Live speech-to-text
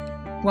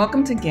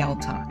Welcome to Gal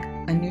Talk,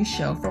 a new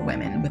show for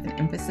women with an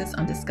emphasis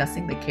on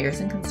discussing the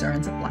cares and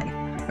concerns of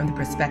life from the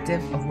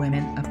perspective of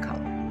women of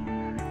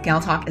color.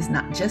 Gal Talk is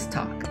not just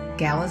talk.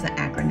 Gal is an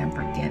acronym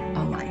for Get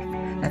a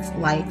Life. That's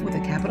life with a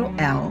capital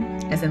L,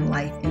 as in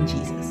life in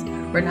Jesus.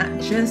 We're not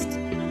just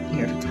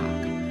here to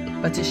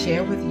talk, but to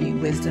share with you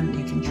wisdom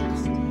you can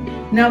trust.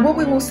 Now, what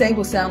we will say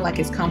will sound like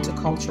it's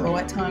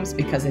countercultural at times,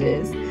 because it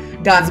is.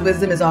 God's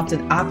wisdom is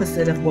often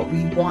opposite of what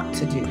we want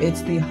to do.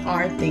 It's the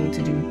hard thing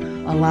to do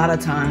a lot of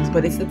times,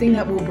 but it's the thing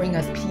that will bring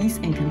us peace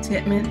and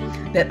contentment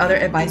that other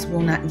advice will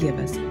not give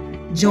us.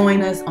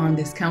 Join us on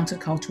this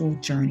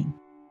countercultural journey.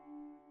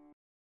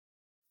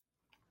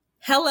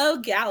 Hello,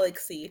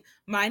 Galaxy.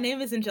 My name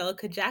is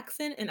Angelica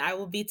Jackson, and I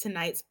will be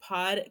tonight's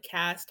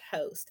podcast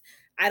host.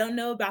 I don't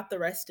know about the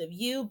rest of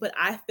you, but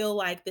I feel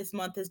like this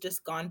month has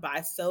just gone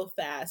by so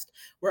fast.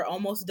 We're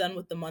almost done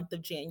with the month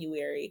of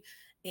January.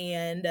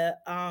 And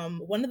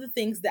one of the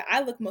things that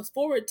I look most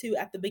forward to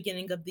at the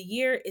beginning of the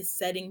year is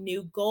setting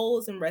new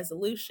goals and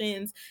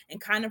resolutions and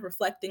kind of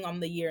reflecting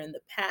on the year in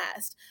the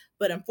past.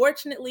 But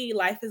unfortunately,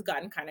 life has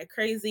gotten kind of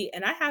crazy,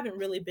 and I haven't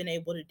really been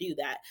able to do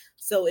that.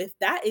 So if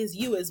that is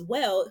you as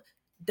well,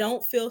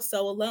 don't feel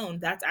so alone.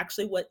 That's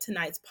actually what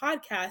tonight's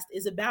podcast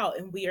is about,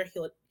 and we are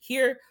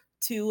here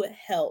to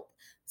help.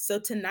 So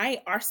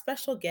tonight, our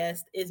special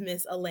guest is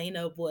Miss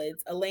Elena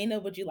Woods. Elena,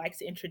 would you like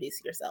to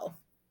introduce yourself?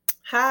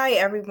 Hi,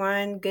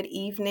 everyone. Good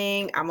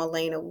evening. I'm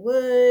Elena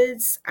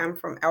Woods. I'm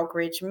from Elk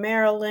Ridge,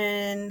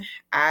 Maryland.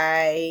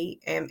 I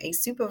am a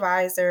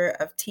supervisor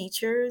of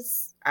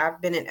teachers.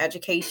 I've been in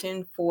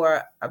education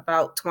for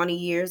about 20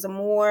 years or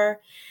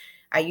more.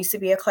 I used to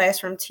be a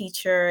classroom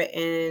teacher,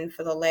 and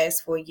for the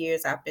last 4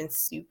 years, I've been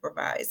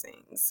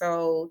supervising.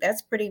 So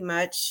that's pretty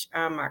much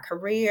my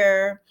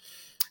career.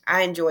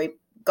 I enjoy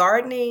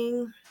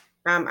gardening.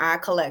 I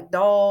collect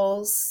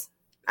dolls.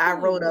 I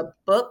wrote a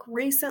book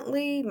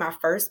recently, my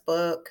first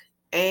book,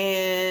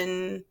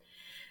 and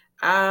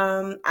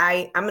I'm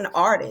an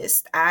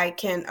artist. I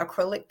can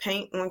acrylic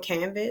paint on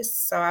canvas,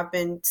 so I've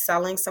been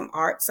selling some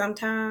art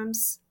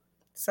sometimes.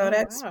 So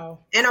that's Wow.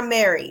 And I'm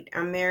married.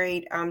 I'm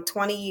married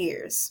 20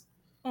 years.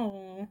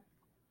 Oh,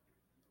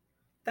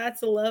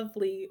 that's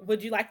lovely.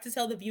 Would you like to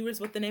tell the viewers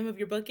what the name of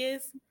your book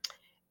is?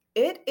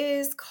 It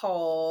is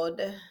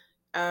called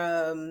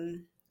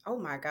oh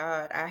my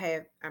God,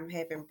 I'm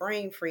having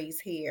brain freeze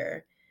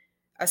here.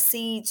 A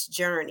Seed's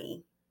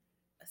Journey.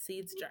 A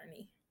Seed's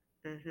Journey.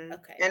 hmm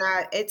Okay. And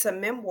it's a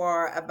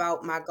memoir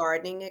about my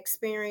gardening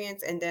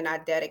experience, and then I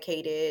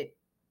dedicated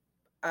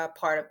a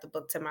part of the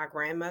book to my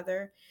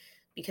grandmother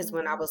because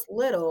when I was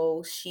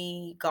little,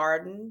 she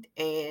gardened,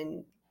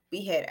 and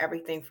we had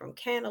everything from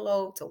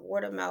cantaloupe to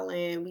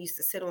watermelon. We used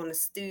to sit on the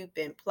stoop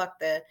and pluck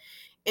the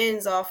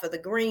ends off of the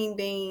green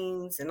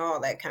beans and all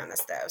that kind of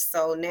stuff.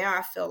 So now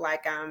I feel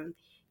like I'm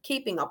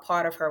keeping a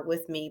part of her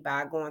with me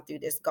by going through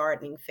this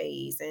gardening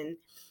phase. And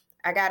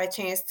I got a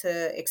chance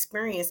to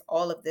experience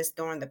all of this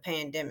during the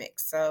pandemic.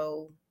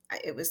 So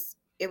it was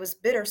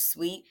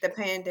bittersweet, the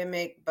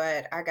pandemic,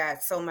 but I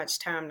got so much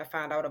time to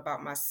find out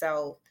about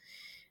myself.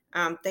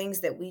 Things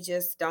that we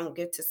just don't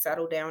get to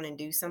settle down and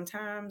do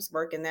sometimes,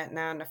 working that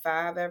 9 to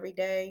 5 every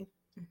day.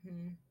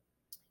 Mm-hmm.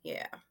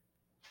 Yeah.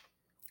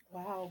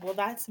 Wow. Well,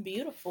 that's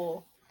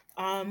beautiful.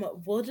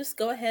 We'll just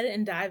go ahead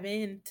and dive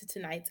into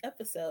tonight's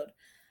episode.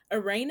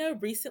 Arena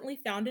recently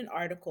found an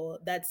article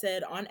that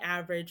said on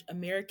average,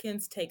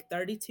 Americans take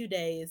 32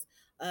 days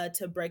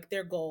to break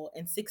their goal,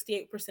 and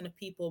 68% of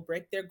people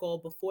break their goal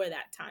before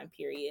that time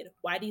period.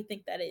 Why do you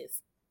think that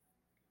is?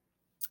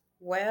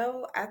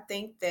 Well, I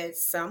think that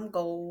some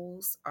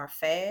goals are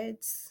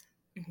fads.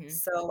 Mm-hmm.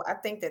 So I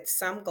think that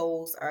some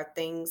goals are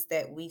things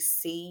that we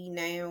see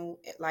now,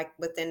 like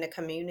within the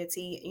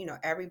community.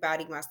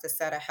 Everybody wants to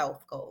set a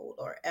health goal,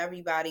 or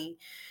everybody,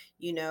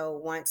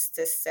 wants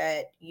to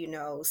set,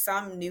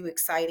 some new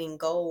exciting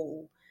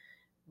goal.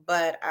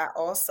 But I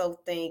also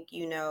think,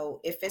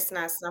 if it's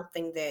not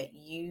something that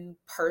you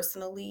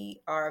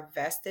personally are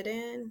vested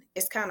in,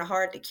 it's kind of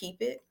hard to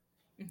keep it.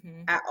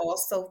 Mm-hmm. I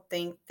also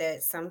think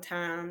that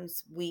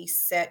sometimes we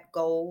set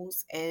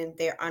goals and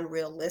they're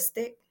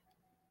unrealistic.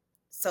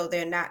 So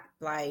they're not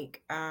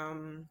like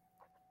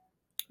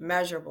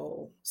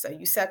measurable. So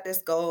you set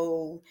this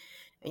goal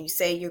and you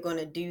say you're going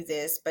to do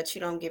this, but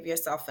you don't give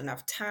yourself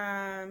enough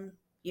time.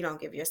 You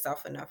don't give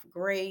yourself enough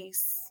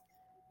grace.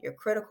 You're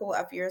critical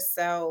of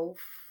yourself.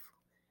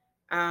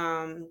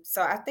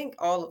 So I think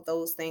all of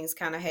those things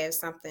kind of have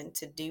something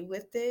to do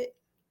with it.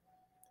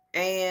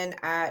 And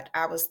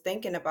I was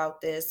thinking about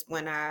this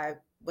when I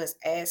was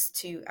asked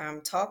to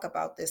talk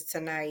about this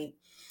tonight.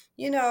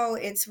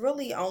 It's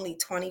really only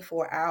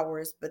 24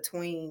 hours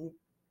between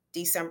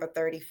December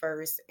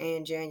 31st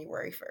and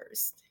January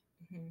 1st.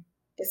 Mm-hmm.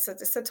 It's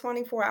a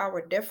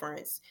 24-hour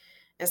difference.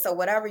 And so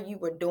whatever you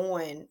were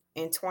doing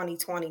in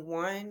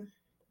 2021,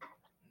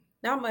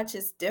 not much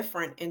is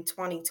different in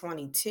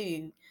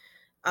 2022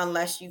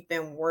 unless you've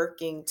been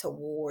working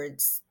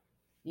towards,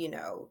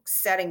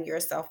 setting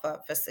yourself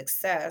up for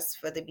success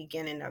for the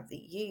beginning of the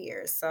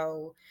year.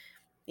 So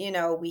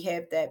we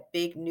have that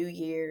big New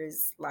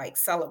Year's like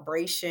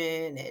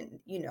celebration, and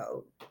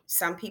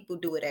some people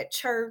do it at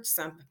church,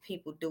 some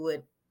people do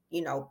it,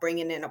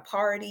 bringing in a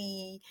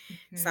party.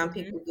 Some Mhm.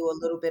 people do a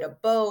little bit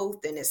of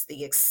both, and it's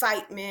the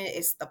excitement,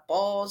 it's the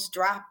balls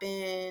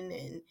dropping,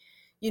 and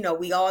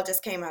we all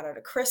just came out of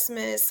the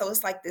Christmas, so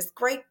it's like this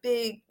great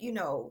big,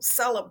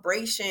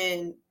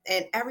 celebration,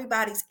 and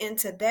everybody's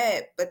into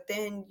that. But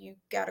then you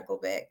got to go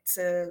back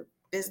to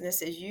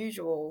business as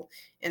usual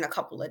in a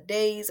couple of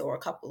days or a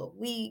couple of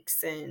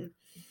weeks. And,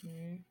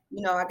 Mhm.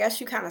 I guess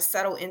you kind of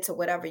settle into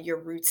whatever your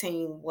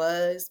routine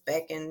was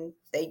back in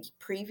the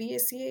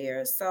previous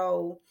year.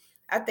 So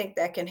I think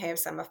that can have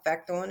some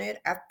effect on it.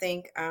 I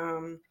think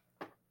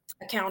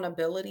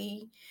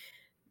accountability,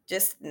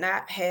 just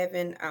not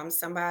having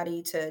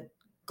somebody to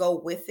go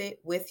with it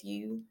with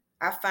you.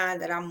 I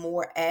find that I'm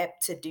more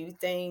apt to do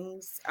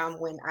things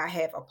when I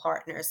have a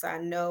partner. So I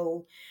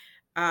know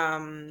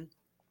um,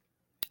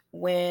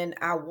 when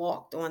I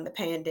walked on the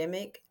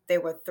pandemic,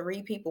 there were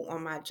three people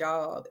on my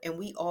job, and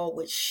we all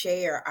would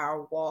share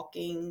our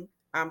walking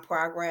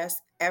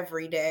progress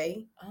every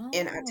day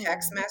in a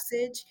text Oh,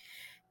 message.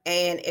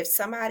 And if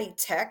somebody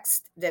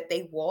texted that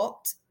they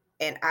walked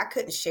and I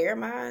couldn't share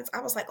mine,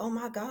 I was like, oh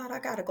my God, I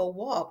got to go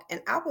walk.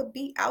 And I would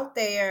be out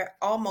there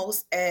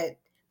almost at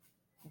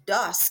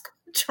dusk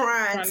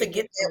trying trying to to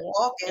get get the that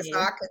walk walking so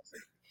in. I could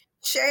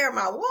share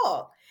my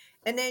walk.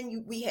 And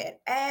then we had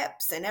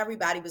apps, and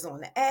everybody was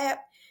on the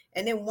app.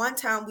 And then one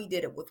time we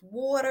did it with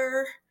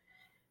water,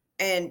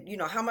 and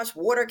how much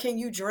water can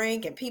you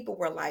drink? And people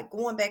were like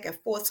going back and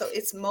forth. So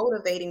it's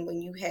motivating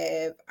when you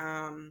have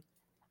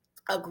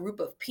a group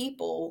of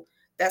people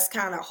that's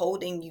kind of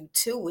holding you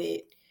to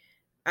it.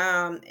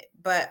 Um,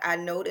 but I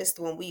noticed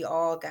when we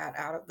all got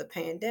out of the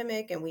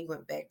pandemic and we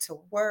went back to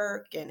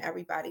work and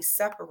everybody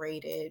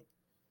separated,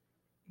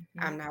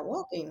 Mhm. I'm not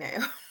walking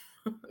now.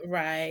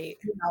 Right.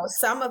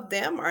 Some of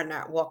them are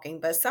not walking,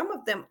 but some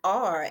of them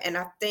are, and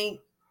I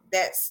think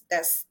that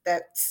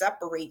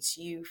separates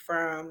you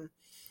from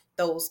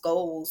those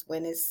goals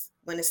when it's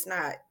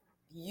not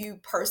you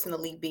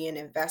personally being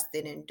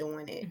invested in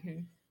doing it,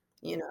 Mhm.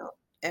 you know,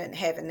 and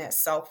having that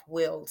self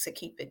will to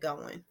keep it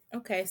going.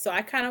 Okay, so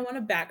I kind of want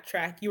to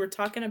backtrack. You were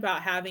talking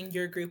about having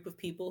your group of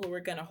people who are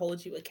going to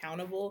hold you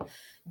accountable.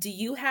 Do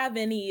you have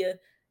any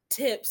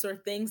tips or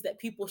things that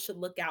people should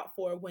look out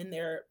for when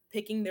they're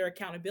picking their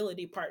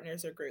accountability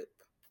partners or group?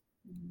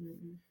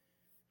 Mhm.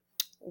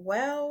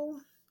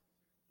 Well,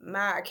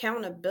 my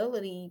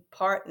accountability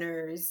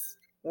partners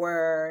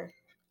were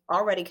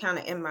already kind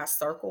of in my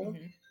circle.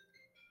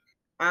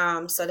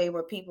 Mhm. So they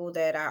were people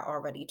that I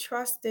already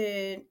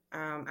trusted.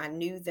 I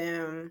knew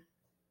them.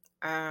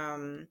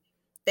 Um,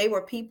 they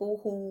were people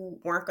who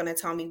weren't going to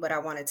tell me what I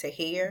wanted to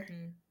hear.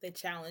 Mhm. They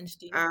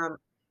challenged you. Um,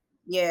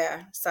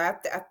 yeah, so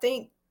I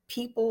think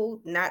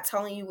people not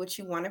telling you what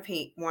you want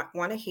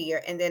to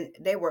hear, and then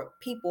there were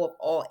people of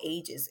all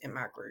ages in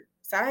my group.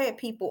 So I had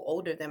people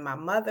older than my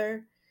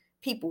mother,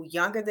 people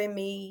younger than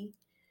me,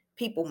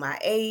 people my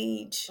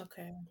age,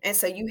 Okay. and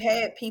so you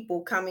had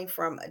people coming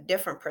from a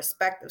different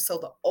perspective. So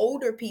the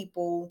older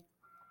people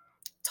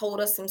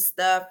told us some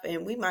stuff,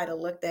 and we might have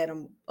looked at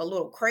them a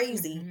little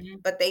crazy,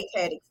 Mhm. but they've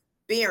had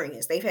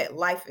experience, they've had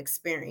life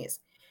experience.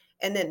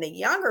 And then the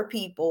younger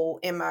people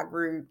in my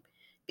group,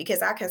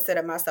 because I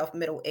consider myself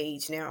middle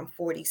aged now, I'm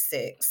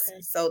 46.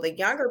 Okay. So the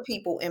younger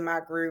people in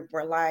my group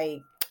were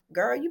like,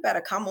 girl, you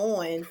better come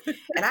on.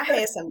 And I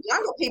had some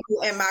younger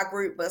people in my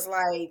group was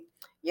like,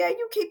 yeah,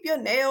 you keep your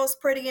nails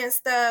pretty and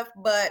stuff,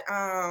 but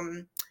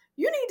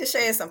you need to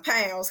shed some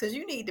pounds because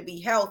you need to be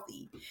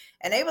healthy.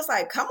 And they was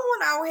like, come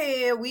on out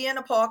here. We in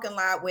the parking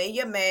lot, wear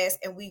your mask,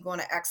 and we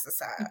gonna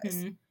exercise.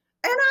 Mhm.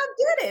 And I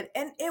did it.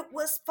 And it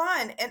was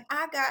fun. And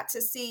I got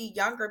to see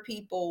younger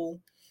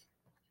people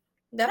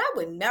that I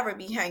would never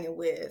be hanging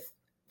with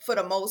for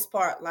the most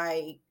part,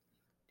 like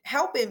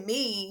helping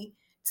me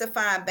to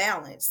find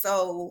balance.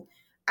 So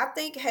I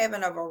think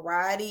having a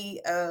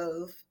variety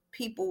of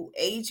people,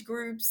 age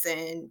groups,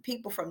 and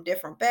people from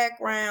different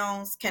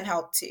backgrounds can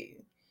help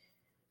too.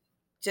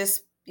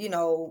 Just,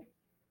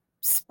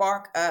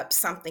 spark up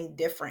something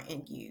different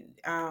in you.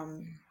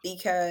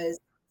 Because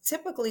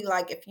typically,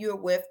 like if you're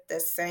with the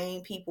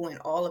same people and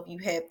all of you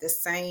have the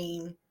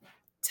same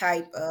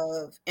type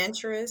of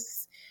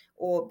interests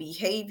or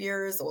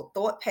behaviors or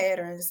thought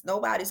patterns,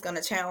 nobody's going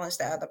to challenge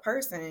the other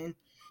person,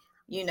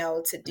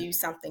 to do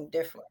something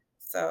different.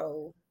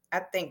 So I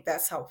think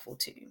that's helpful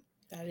too.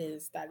 That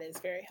is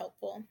very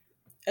helpful.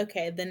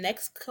 Okay, the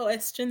next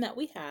question that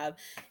we have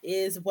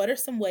is what are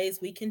some ways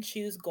we can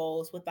choose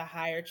goals with a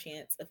higher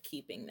chance of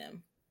keeping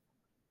them?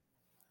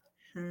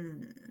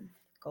 Hmm.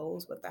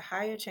 Goals with a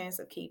higher chance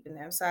of keeping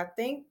them. So I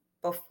think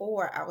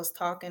before I was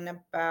talking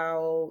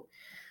about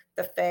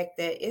the fact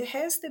that it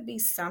has to be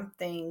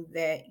something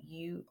that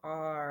you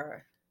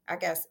are, I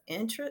guess,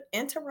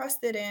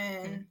 interested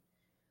Mhm.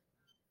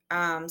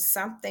 in,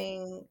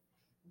 something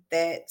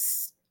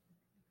that's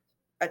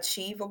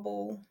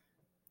achievable,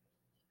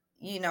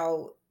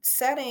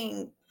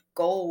 setting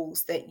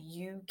goals that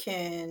you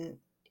can,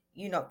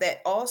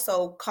 that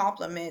also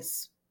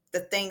complements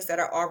the things that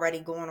are already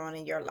going on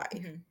in your life.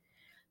 Mhm.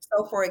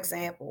 So, for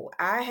example,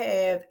 I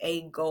have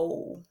a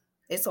goal.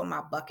 It's on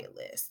my bucket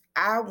list.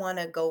 I want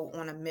to go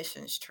on a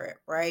missions trip,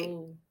 right?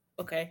 Oh,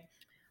 okay.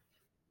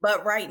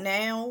 But right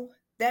now,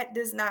 that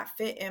does not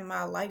fit in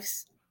my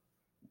life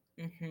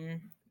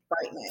Mhm.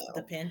 right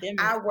The now.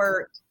 I pandemic.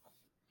 work,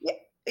 yeah,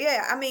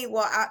 yeah. I mean,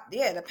 well,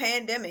 yeah, the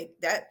pandemic.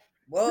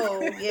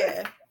 Whoa,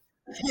 yeah,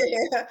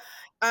 yeah.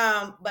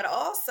 But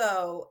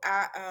also,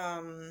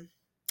 I'm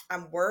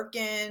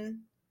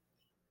working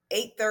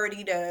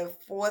 8:30 to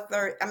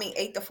 4:30. I mean,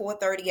 8 to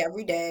 4:30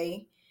 every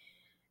day.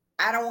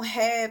 I don't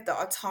have the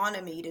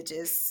autonomy to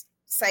just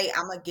say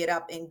I'm gonna get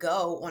up and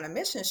go on a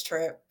missions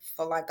trip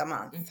for like a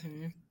month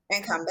Mhm.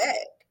 and come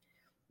back.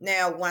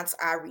 Now, once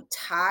I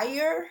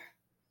retire,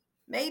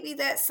 maybe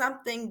that's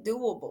something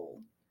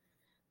doable.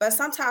 But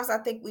sometimes I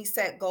think we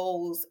set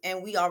goals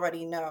and we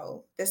already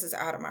know this is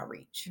out of my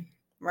reach,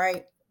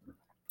 right?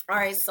 All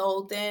right,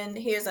 so then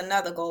here's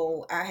another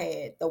goal I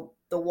had,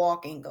 the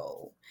walking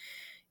goal.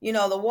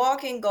 The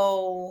walking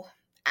goal,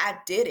 I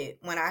did it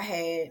when I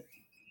had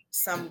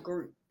some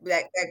group,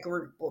 that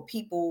group or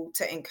people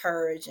to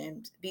encourage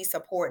and be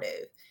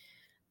supportive.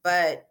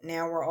 But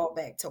now we're all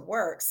back to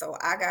work. So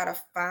I got to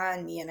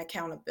find me an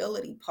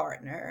accountability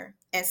partner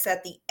and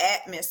set the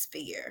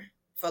atmosphere,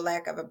 for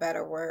lack of a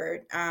better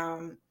word,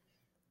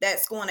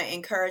 that's going to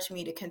encourage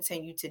me to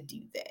continue to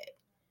do that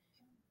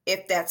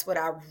if that's what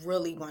I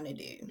really want to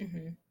do.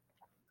 Mhm.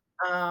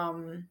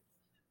 Um,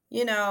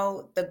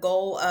 the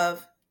goal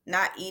of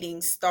not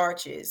eating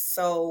starches.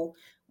 So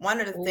one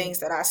of the Ooh. things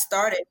that I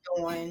started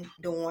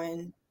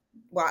doing,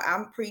 well,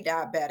 I'm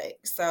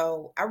pre-diabetic,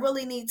 so I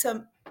really need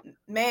to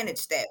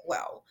manage that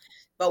well.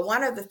 But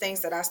one of the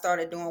things that I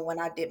started doing when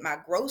I did my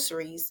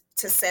groceries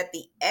to set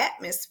the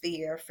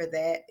atmosphere for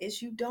that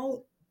is you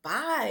don't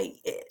buy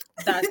it.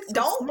 That's so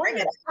Don't bring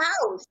it smart. in the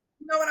house.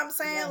 You know what I'm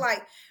saying? Yeah.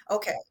 Like,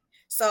 okay,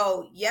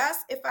 so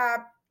yes, if I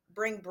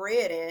bring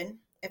bread in,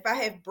 if I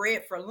have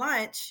bread for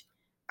lunch,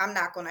 I'm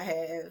not going to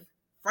have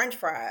french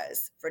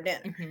fries for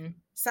dinner. Mhm.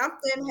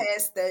 Something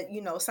has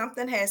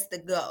to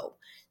go.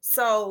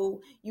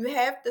 So you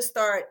have to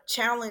start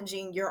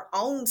challenging your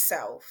own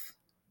self.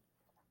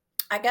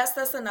 I guess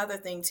that's another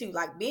thing too,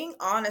 like being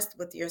honest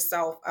with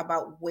yourself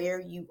about where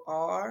you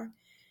are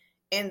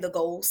in the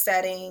goal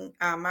setting.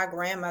 My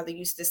grandmother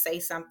used to say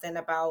something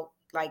about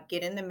like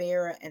get in the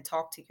mirror and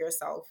talk to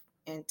yourself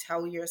and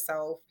tell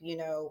yourself,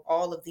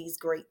 all of these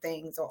great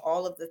things or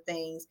all of the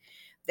things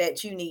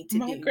that you need to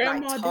My do. Like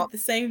grandma did talk. the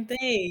same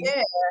thing.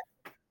 Yeah,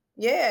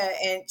 yeah.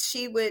 And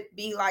she would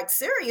be like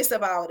serious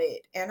about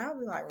it. And I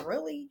was like,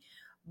 really?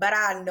 But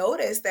I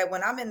noticed that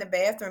when I'm in the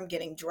bathroom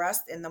getting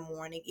dressed in the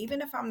morning,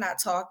 even if I'm not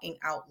talking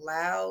out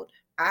loud,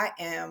 I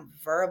am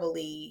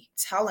verbally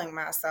telling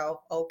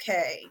myself,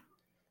 okay,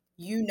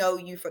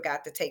 you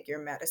forgot to take your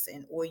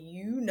medicine, or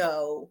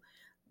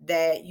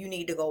that you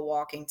need to go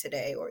walking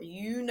today, or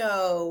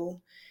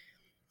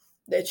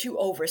that you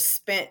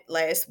overspent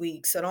last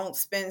week, so don't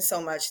spend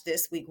so much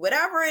this week.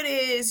 Whatever it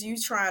is you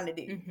trying to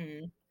do.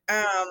 Mhm.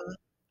 Um,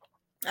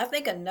 I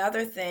think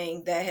another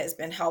thing that has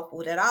been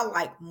helpful that I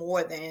like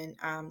more than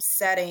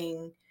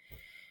setting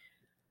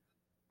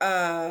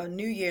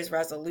New Year's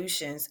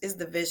resolutions is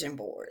the vision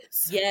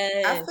boards.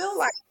 I feel Yes.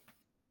 like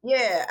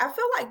Yeah, I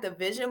feel like the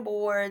vision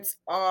boards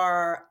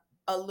are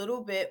a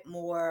little bit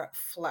more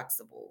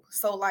flexible.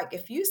 So, like,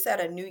 if you set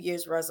a New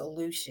Year's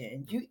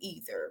resolution, you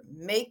either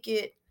make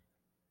it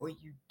or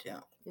you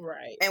don't.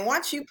 Right. And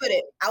once you put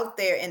it out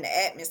there in the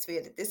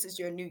atmosphere that this is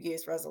your New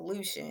Year's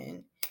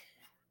resolution,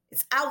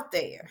 it's out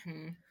there.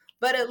 Mhm.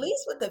 But at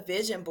least with the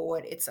vision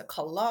board, it's a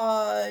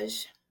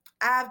collage.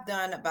 I've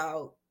done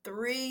about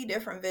 3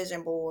 different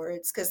vision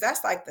boards because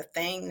that's like the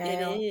thing It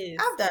now. is.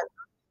 I've done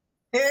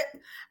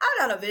I've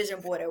done a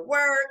vision board at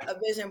work, a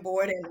vision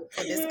board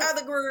for this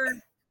other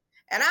group,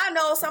 and I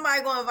know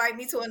somebody gonna invite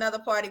me to another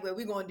party where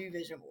we're gonna do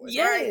vision boards,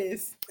 right?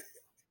 Yes.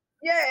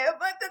 Yeah,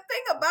 but the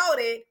thing about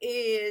it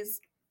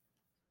is,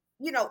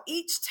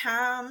 each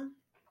time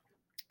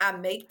I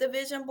make the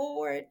vision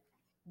board,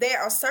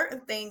 there are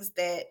certain things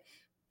that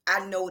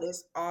I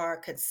notice are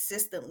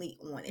consistently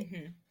on it.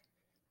 Mhm.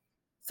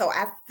 So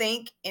I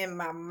think in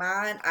my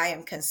mind, I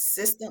am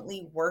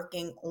consistently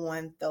working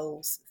on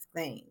those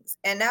things.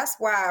 And that's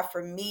why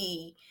for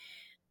me,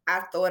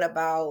 I thought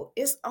about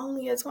it's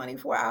only a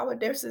 24-hour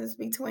difference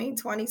between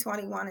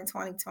 2021 and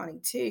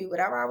 2022.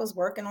 Whatever I was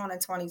working on in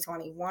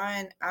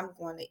 2021, I'm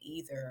going to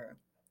either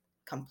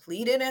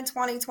complete it in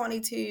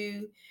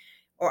 2022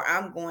 or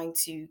I'm going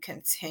to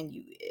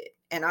continue it.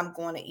 And I'm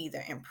going to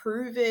either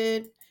improve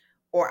it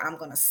or I'm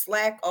going to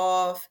slack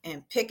off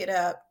and pick it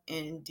up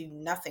and do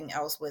nothing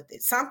else with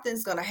it.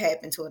 Something's going to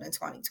happen to it in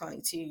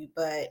 2022.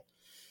 But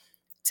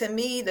to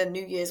me, the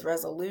New Year's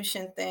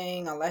resolution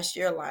thing, unless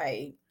you're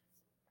like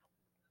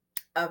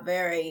a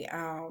very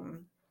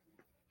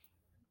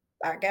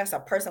I guess a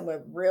person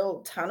with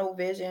real tunnel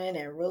vision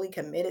and really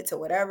committed to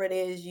whatever it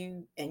is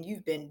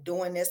you've been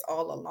doing this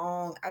all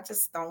along. I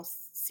just don't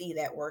see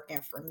that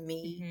working for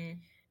me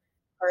Mhm.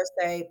 per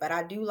se, but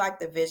I do like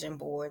the vision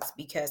boards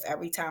because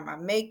every time I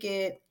make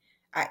it,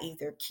 I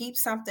either keep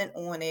something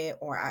on it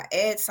or I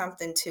add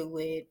something to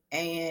it.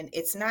 And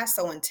it's not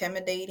so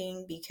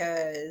intimidating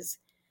because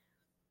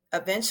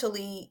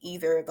eventually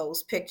either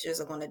those pictures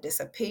are going to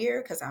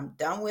disappear because I'm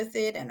done with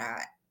it and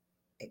I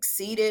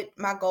exceeded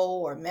my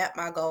goal or met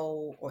my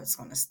goal, or it's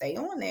going to stay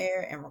on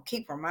there and will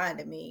keep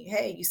reminding me,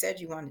 hey, you said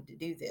you wanted to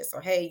do this,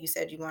 or hey, you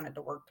said you wanted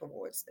to work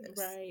towards this.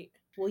 Right.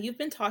 Well, you've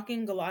been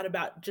talking a lot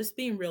about just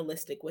being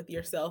realistic with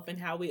yourself and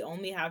how we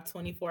only have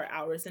 24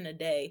 hours in a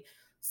day.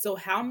 So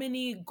how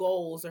many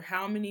goals or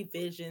how many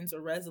visions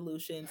or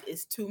resolutions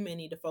is too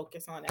many to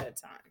focus on at a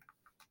time?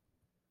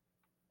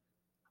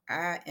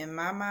 In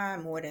my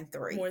mind, more than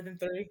 3. More than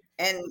 3?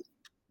 And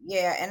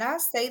yeah, and I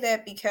say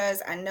that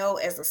because I know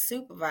as a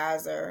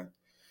supervisor,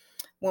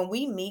 when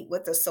we meet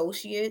with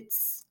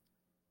associates,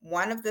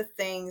 one of the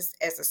things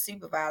as a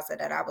supervisor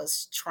that I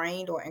was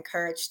trained or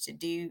encouraged to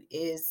do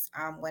is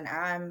when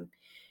I'm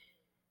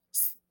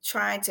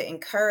trying to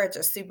encourage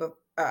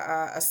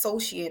a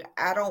associate,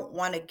 I don't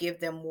want to give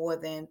them more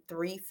than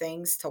 3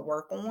 things to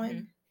work on.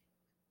 Mhm.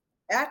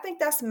 And I think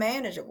that's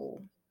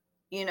manageable.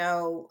 You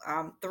know,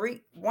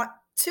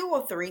 2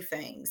 or 3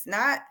 things,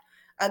 not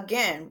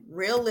again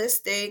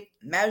realistic,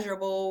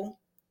 measurable.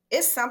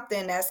 It's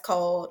something that's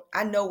called,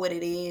 I know what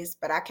it is,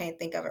 but I can't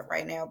think of it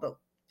right now. But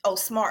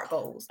SMART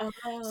goals.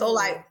 So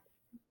like Oh,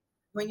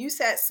 when you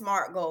set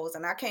SMART goals,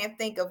 and I can't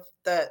think of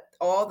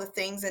all the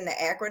things in the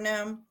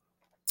acronym,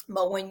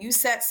 but when you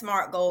set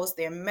SMART goals,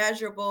 they're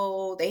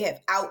measurable, they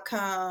have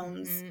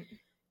outcomes, mhm.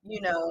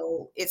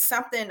 it's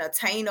something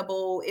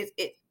attainable.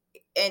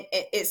 And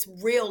it's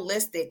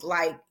realistic.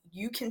 Like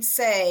you can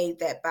say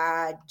that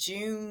by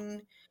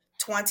June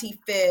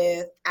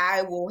 25th,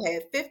 I will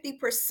have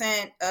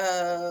 50%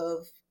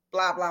 of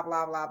blah, blah,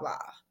 blah, blah,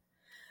 blah.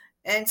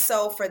 And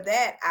so for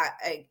that,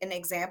 an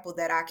example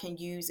that I can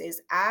use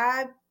is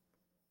I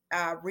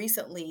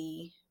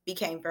recently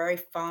became very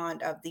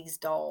fond of these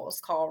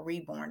dolls called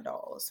Reborn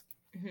dolls.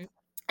 Mhm.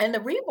 And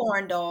the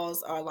Reborn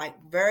dolls are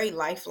like very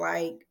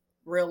lifelike,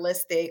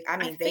 realistic. I I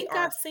mean, they think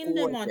I've are seen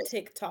them on gorgeous.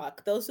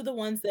 TikTok. Those are the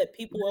ones that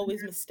people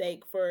always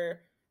mistake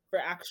for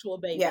actual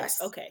babies.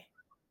 Yes, Okay.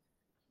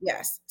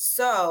 yes.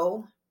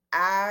 So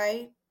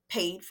I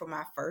paid for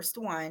my first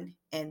one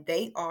and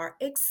they are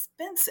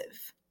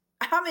expensive.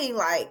 I mean,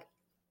 like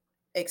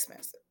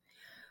expensive.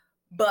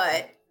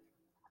 But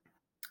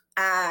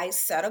I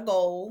set a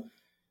goal.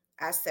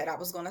 I said I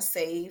was going to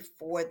save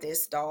for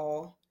this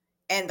doll.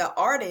 And the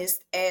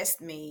artist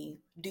asked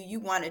me, do you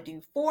want to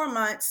do 4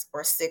 months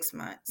or 6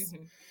 months?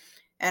 Mhm.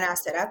 And I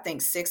said, I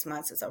think 6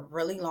 months is a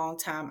really long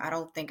time. I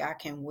don't think I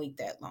can wait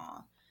that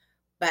long.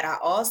 But I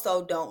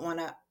also don't want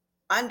to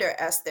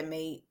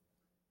underestimate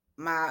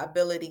my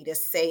ability to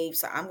save.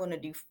 So I'm going to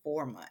do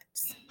 4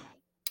 months.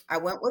 I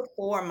went with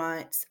 4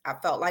 months. I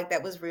felt like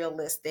that was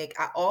realistic.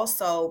 I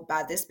also,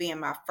 by this being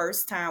my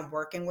first time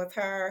working with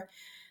her,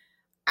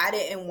 I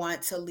didn't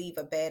want to leave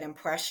a bad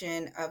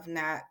impression of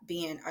not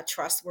being a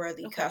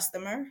trustworthy Okay.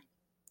 customer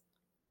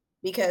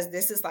because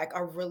this is like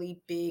a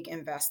really big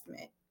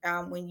investment.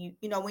 When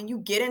when you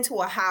get into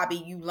a hobby,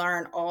 you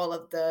learn all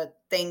of the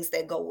things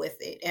that go with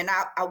it. And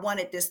I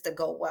wanted this to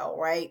go well,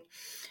 right?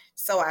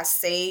 So I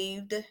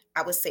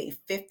would save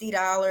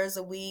 $50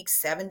 a week,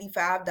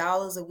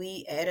 $75 a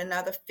week, add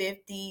another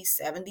 50,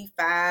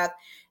 75.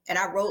 And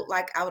I wrote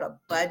like out a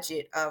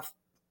budget of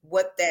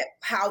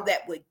how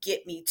that would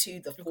get me to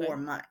the 4 Okay.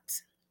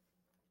 months.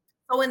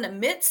 So in the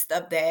midst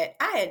of that,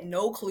 I had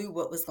no clue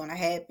what was going to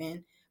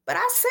happen, but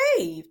I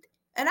saved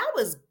and I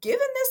was giving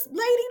this lady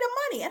the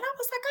money. And I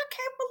was like, I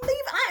can't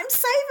believe I am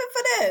saving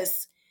for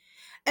this.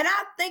 And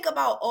I think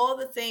about all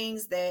the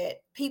things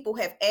that people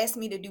have asked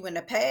me to do in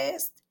the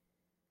past.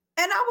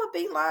 And I would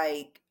be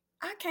like,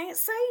 I can't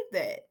save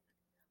that.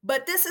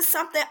 But this is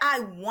something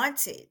I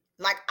wanted.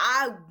 Like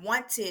I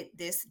wanted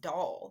this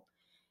doll.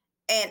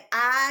 And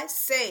I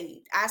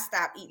saved. I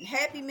stopped eating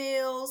Happy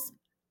Meals.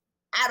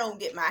 I don't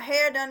get my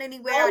hair done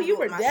anywhere. Oh, I you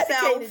do it were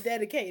dedicated, myself.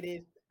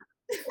 dedicated.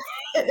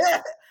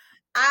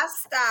 I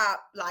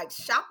stopped like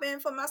shopping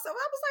for myself.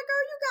 I was like,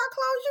 girl, you got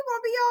clothes, you're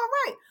gonna be all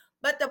right.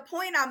 But the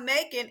point I'm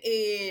making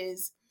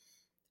is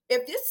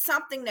if it's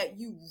something that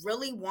you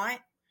really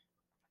want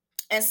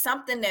and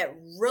something that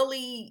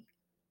really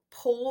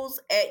pulls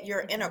at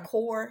your inner Mhm.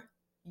 core,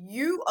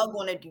 you are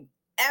gonna do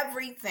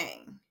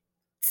everything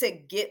to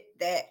get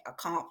that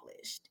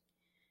accomplished.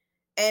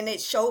 And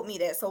it showed me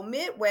that. So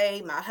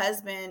midway, my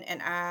husband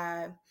and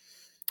I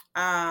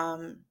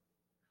um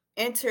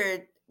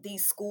entered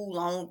these school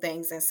loan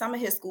things, and some of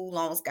his school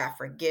loans got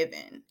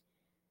forgiven.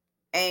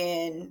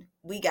 And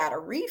we got a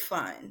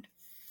refund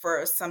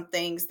for some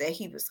things that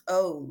he was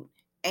owed.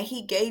 And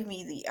he gave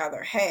me the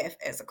other half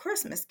as a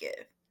Christmas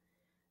gift.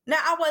 Now,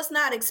 I was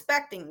not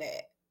expecting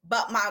that,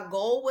 but my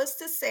goal was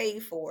to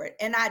save for it.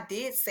 And I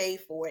did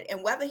save for it.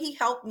 And whether he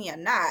helped me or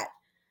not,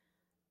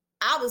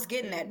 I was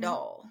getting that Mhm.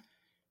 doll.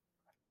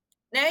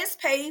 Now it's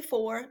paid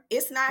for,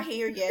 it's not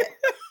here yet.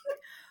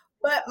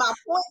 But my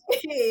point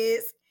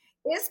is,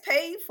 it's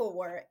paid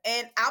for,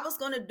 and I was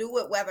going to do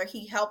it whether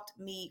he helped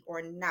me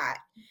or not.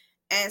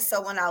 And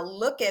so when I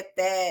look at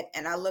that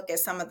and I look at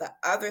some of the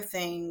other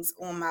things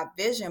on my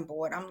vision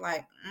board, I'm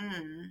like,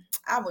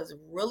 I was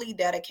really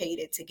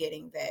dedicated to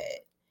getting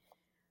that.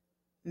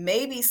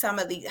 Maybe some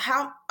of these,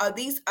 how are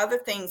these other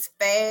things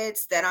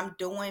fads that I'm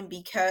doing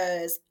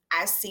because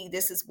I see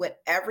this is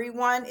what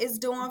everyone is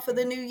doing for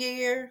the new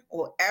year,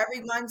 or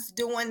everyone's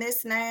doing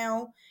this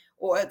now,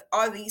 or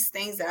are these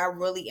things that I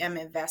really am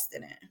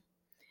invested in?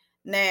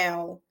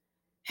 Now,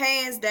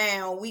 hands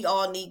down, we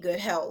all need good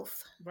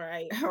health.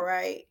 Right.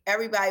 Right?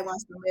 Everybody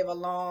wants to live a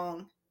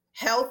long,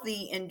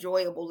 healthy,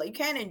 enjoyable. You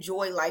can't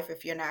enjoy life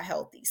if you're not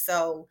healthy.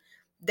 So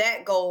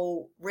that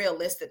goal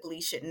realistically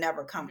should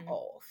never come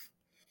off.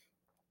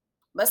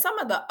 But some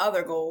of the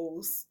other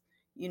goals,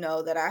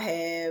 that I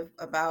have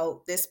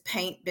about this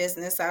paint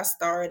business I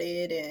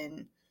started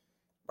and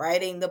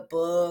writing the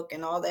book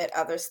and all that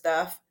other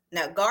stuff.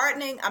 Now,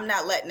 gardening, I'm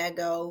not letting that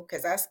go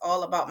because that's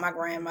all about my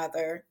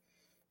grandmother.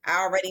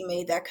 I already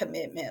made that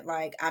commitment.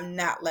 Like, I'm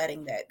not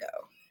letting that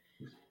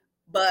go.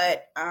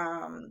 But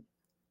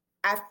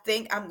I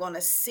think I'm going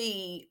to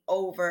see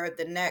over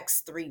the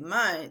next 3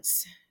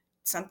 months,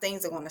 some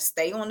things are going to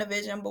stay on the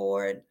vision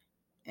board,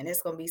 and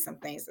it's going to be some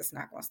things that's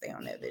not going to stay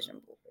on that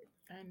vision board.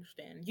 I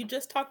understand. You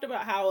just talked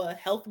about how a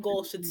health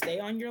goal should stay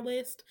on your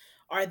list.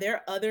 Are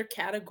there other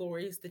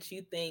categories that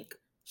you think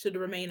should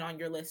remain on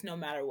your list no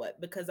matter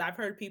what? Because I've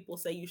heard people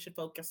say you should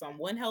focus on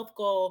one health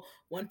goal,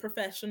 one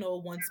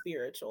professional, one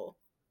spiritual.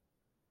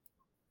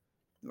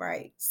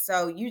 Right.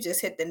 So you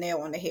just hit the nail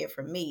on the head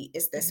for me.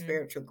 It's the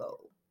spiritual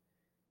goal.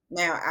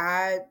 Now,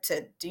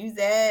 to do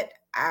that,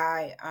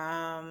 I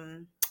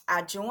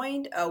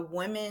joined a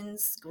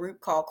women's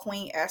group called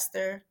Queen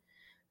Esther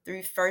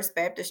through First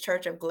Baptist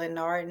Church of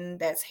Glenarden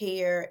that's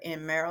here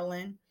in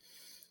Maryland.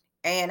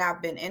 And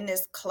I've been in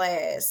this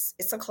class.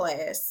 It's a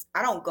class.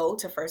 I don't go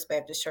to First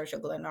Baptist Church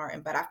of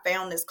Glenarden, but I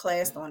found this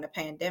class during the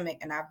pandemic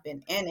and I've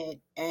been in it.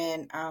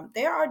 And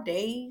there are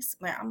days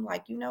when I'm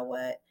like, you know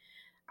what?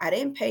 I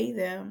didn't pay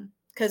them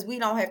because we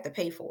don't have to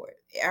pay for it.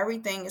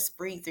 Everything is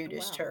free through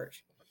this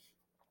church.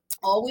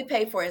 All we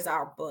pay for is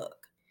our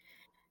book.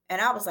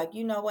 And I was like,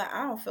 you know what?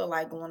 I don't feel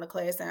like going to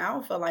class and I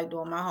don't feel like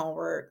doing my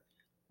homework,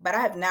 but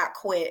I have not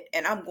quit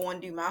and I'm going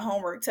to do my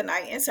homework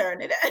tonight and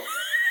turn it in.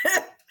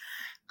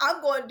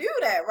 I'm going to do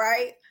that,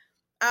 right?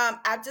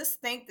 I just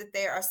think that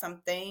there are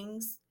some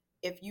things,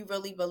 if you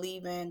really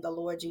believe in the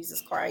Lord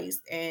Jesus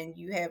Christ and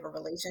you have a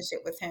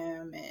relationship with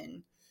him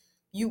and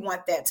you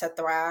want that to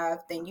thrive,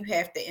 then you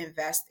have to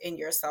invest in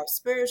yourself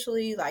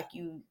spiritually, like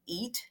you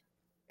eat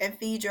and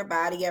feed your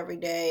body every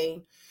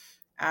day.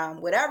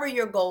 Whatever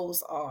your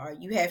goals are,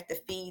 you have to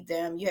feed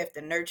them, you have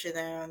to nurture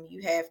them,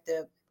 you have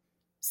to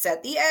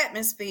set the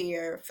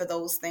atmosphere for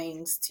those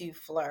things to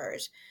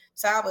flourish.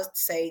 So I would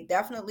say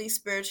definitely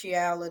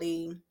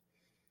spirituality,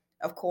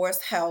 of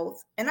course,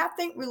 health, and I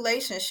think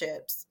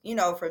relationships.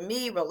 For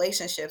me,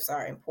 relationships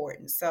are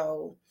important.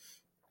 So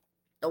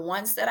the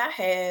ones that I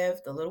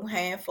have, the little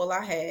handful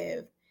I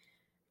have,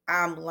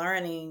 I'm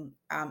learning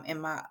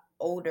in my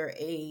older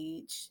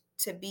age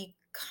to be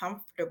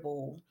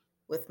comfortable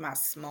with my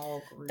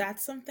small group.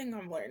 That's something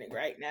I'm learning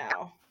right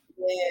now.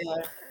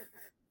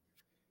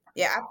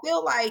 Yeah, I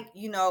feel like,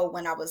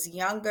 when I was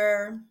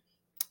younger,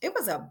 it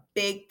was a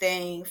big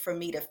thing for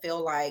me to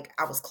feel like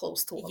I was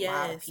close to a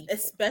lot of people.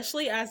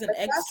 Especially as an But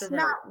extrovert. that's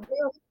not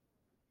real.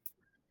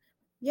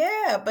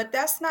 Yeah, but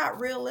that's not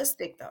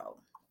realistic though.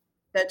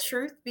 The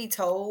truth be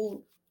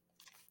told,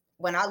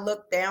 when I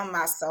look down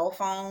my cell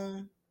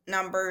phone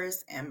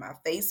numbers and my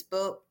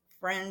Facebook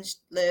friends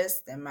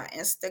list and my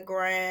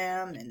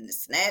Instagram and the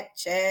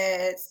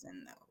Snapchats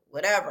and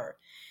whatever,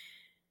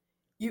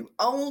 you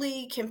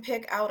only can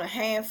pick out a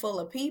handful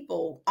of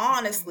people,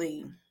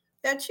 honestly,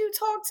 that you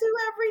talk to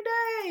every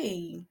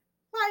day.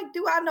 Like,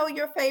 do I know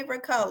your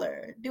favorite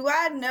color? Do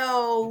I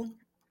know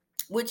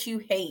what you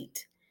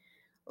hate?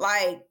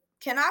 Like,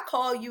 can I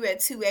call you at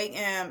 2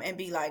 a.m. and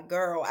be like,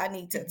 girl, I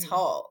need to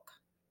talk?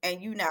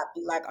 And you not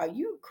be like, are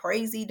you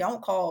crazy?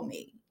 Don't call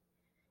me.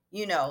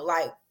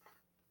 Like,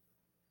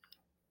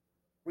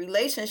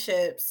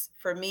 relationships,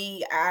 for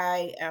me,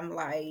 I am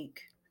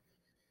like,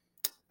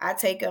 I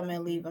take them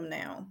and leave them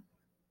now.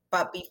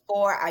 But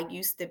before, I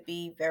used to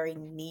be very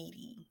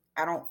needy.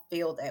 I don't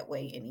feel that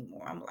way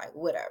anymore. I'm like,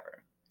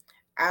 whatever.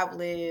 I've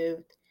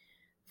lived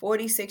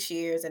 46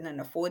 years, and in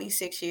the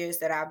 46 years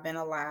that I've been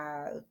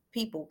alive,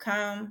 people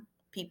come,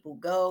 people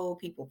go,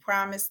 people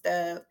promise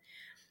stuff.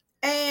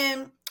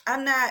 And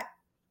I'm not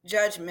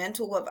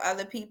judgmental of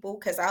other people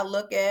because I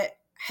look at,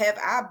 have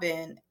I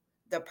been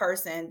the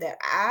person that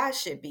I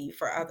should be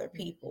for other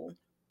people?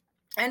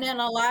 And in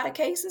a lot of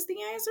cases, the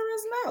answer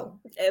is no.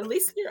 At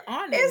least you're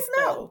honest. It's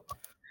no.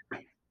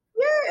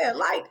 Yeah,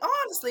 like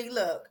honestly,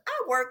 look,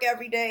 I work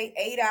every day,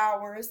 8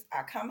 hours.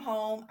 I come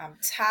home, I'm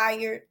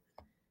tired.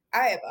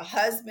 I have a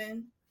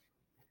husband.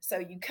 So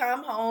you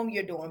come home,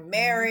 you're doing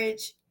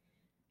marriage.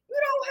 You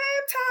don't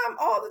have time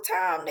all the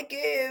time to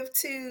give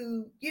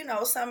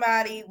to,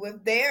 somebody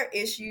with their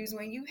issues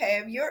when you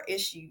have your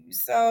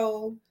issues.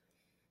 So,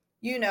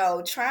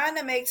 trying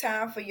to make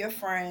time for your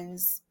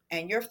friends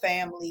and your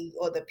family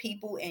or the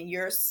people in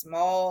your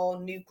small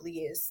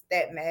nucleus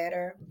that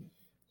matter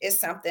is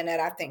something that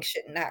I think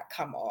should not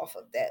come off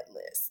of that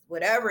list.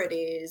 Whatever it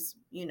is,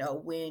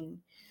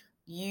 when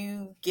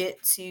you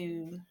get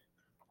to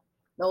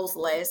those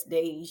last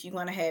days, you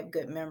want to have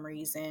good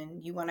memories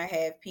and you want to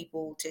have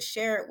people to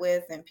share it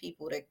with and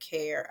people to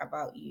care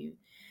about you.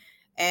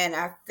 And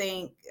I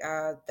think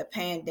the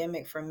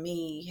pandemic for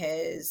me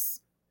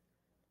has,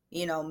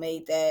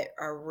 made that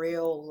a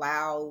real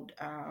loud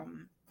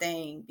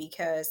thing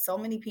because so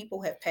many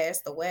people have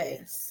passed away,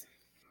 Yes.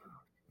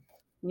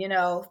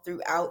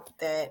 throughout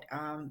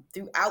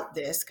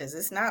this, because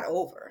it's not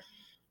over.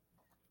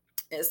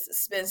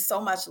 It's been so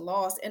much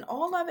loss, and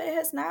all of it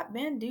has not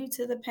been due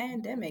to the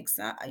pandemic.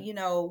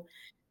 So,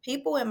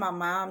 people in my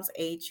mom's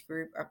age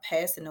group are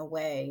passing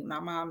away. My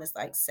mom is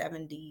like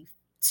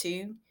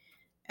 72,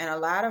 and a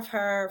lot of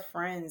her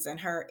friends in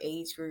her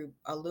age group,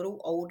 a little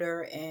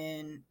older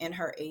and in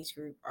her age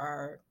group,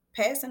 are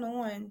passing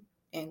on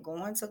and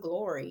going to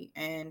glory.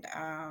 And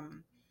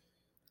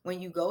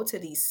when you go to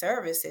these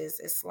services,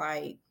 it's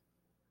like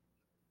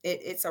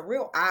it's a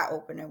real eye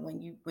opener when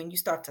you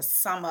start to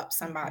sum up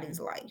somebody's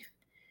Mm-hmm. life.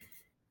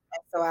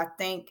 So I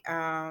think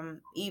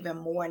even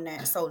more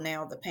now, so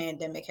now the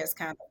pandemic has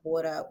kind of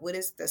brought up what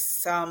is the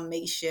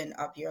summation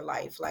of your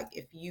life? Like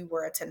if you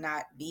were to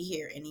not be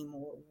here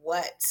anymore,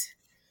 what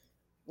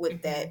would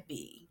Mm-hmm. that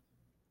be?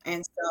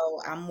 And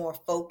so I'm more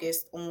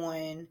focused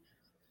on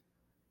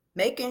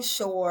making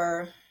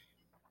sure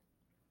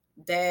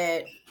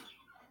that,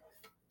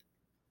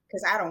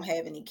 because I don't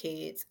have any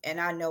kids, and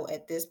I know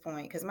at this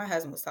point, because my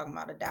husband was talking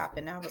about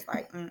adopting, I was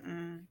like,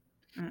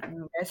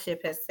 that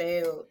ship has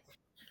sailed.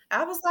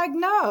 I was like,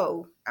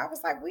 no. I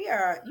was like,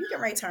 you can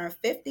ready to turn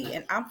 50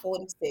 and I'm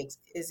 46.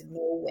 Is no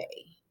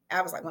way.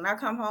 I was like, when I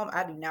come home,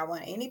 I do not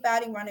want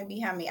anybody running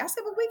behind me. I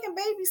said, but we can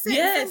babysit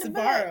and sit in Yes, the back.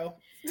 borrow.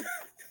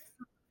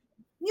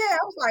 Yeah,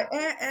 I was like,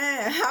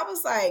 I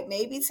was like,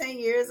 maybe 10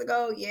 years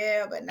ago,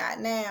 yeah, but not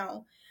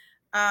now.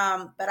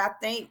 But I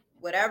think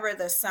whatever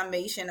the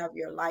summation of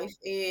your life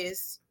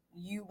is,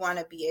 you want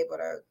to be able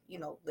to,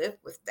 live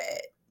with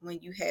that when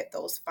you have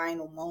those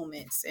final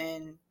moments.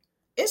 And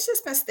it's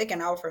just been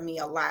sticking out for me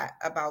a lot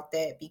about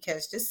that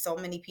because just so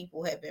many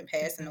people have been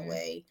passing Mm-hmm.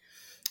 away.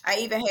 I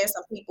even had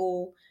some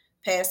people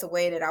pass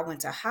away that I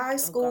went to high Oh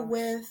school gosh.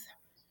 with.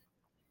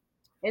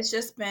 It's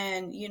just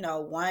been,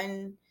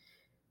 one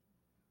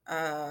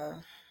uh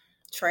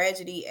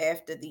tragedy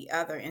after the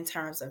other in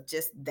terms of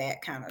just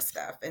that kind of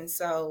stuff. And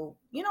so,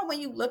 when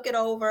you look it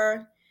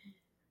over,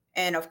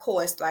 and of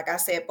course, like I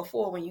said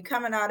before, when you're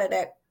coming out of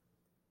that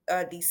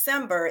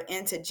December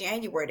into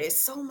January, there's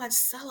so much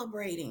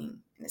celebrating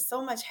and there's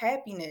so much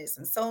happiness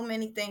and so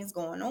many things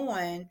going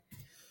on.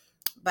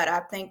 But I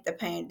think the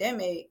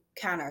pandemic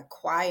kind of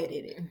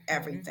quieted Mm-hmm.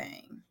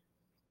 everything.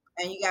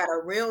 And you got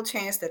a real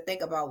chance to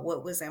think about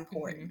what was Mm-hmm.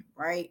 important,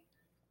 right?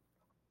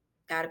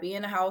 Got to be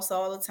in the house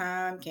all the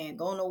time, can't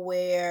go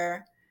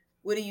nowhere.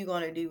 What are you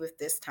going to do with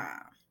this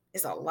time?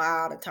 It's a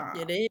lot of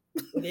It time. is.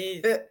 It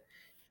is.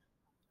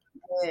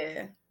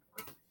 Yeah.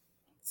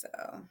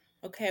 So,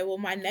 Okay, well,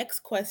 my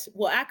next question.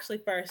 Well, actually,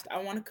 first,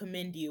 I want to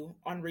commend you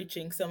on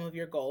reaching some of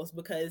your goals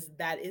because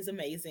that is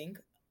amazing.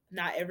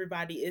 Not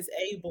everybody is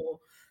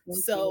able. thank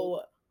you.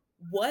 So,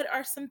 what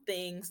are some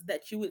things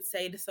that you would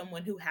say to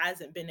someone who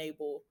hasn't been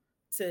able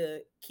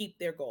to keep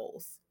their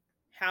goals?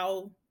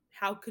 How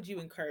could you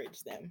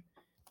encourage them?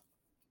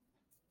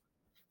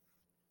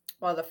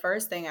 Well, the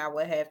first thing I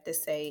would have to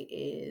say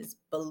is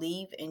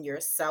believe in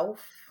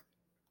yourself.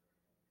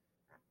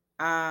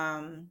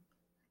 Um,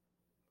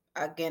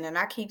 Again, and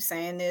I keep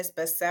saying this,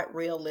 but set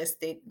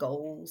realistic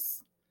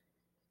goals.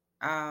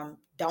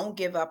 Don't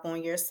give up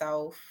on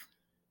yourself.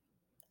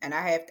 And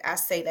I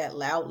say that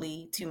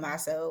loudly to Mhm.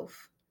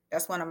 myself.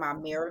 That's one of my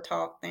mirror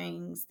talk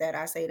things that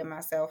I say to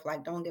myself,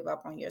 like, don't give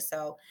up on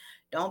yourself.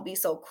 Don't be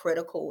so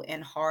critical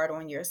and hard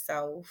on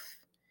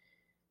yourself.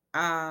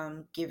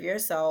 Give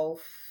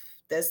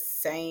yourself the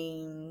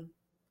same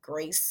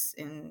grace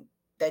and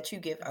that you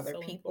give That's other so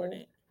people.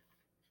 important.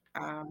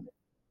 Um,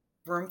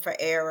 Room for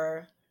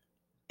error.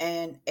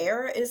 And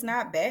error is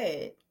not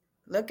bad.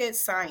 Look at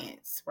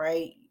science,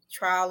 right?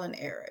 Trial and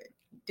error.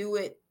 Do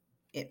it,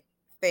 it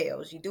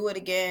fails. You do it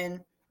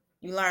again,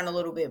 you learn a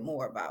little bit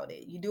more about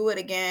it. You do it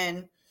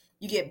again,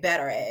 you get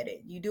better at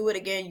it. You do it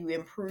again, you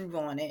improve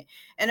on it.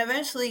 And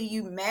eventually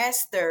you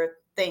master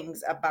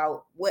things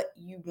about what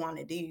you want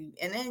to do.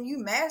 And then you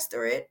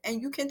master it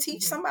and you can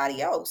teach Hmm.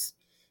 somebody else.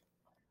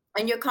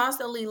 And you're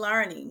constantly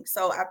learning.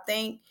 So I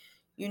think,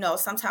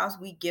 sometimes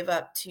we give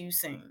up too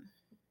soon.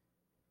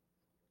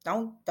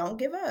 Don't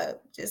give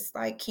up. Just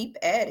like keep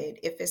at it.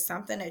 If it's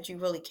something that you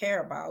really care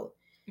about,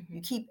 you Hmm.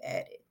 keep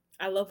at it.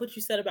 I love what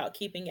you said about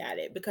keeping at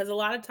it because a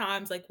lot of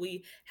times, like,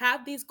 we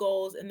have these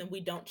goals and then we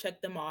don't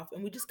check them off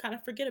and we just kind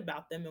of forget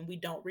about them and we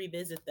don't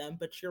revisit them.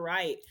 But you're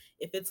right.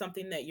 If it's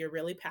something that you're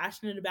really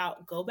passionate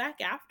about, go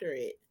back after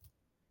it.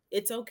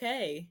 It's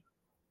okay.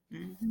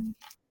 Mhm.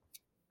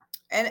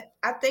 And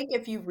I think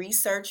if you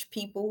research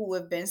people who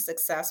have been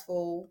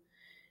successful,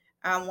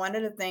 One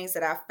of the things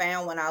that I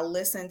found when I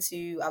listen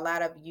to a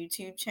lot of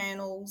YouTube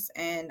channels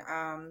and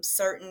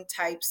certain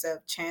types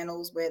of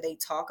channels where they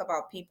talk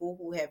about people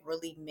who have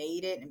really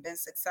made it and been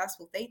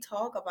successful, they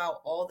talk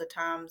about all the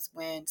times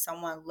when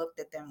someone looked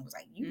at them and was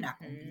like, "You're not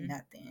gonna be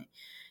nothing.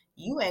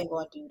 You ain't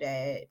gonna do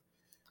that.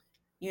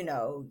 You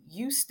know,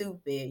 you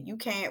stupid. You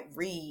can't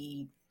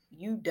read.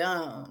 You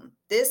dumb.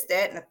 This,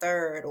 that, and the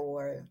third,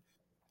 or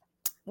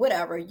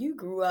whatever. You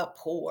grew up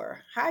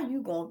poor. How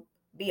you gonna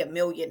be a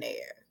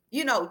millionaire?"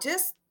 You know,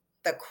 just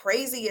the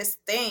craziest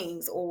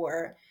things,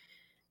 or,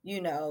 you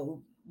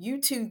know,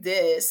 you do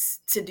this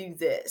to do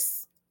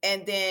this.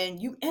 And then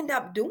you end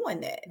up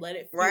doing that. Let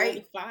it fuel right?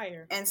 the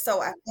fire. And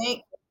so I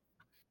think,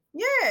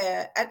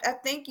 yeah, I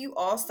think you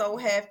also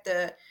have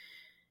to,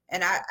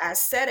 and I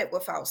said it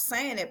without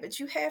saying it, but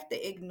you have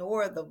to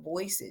ignore the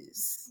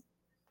voices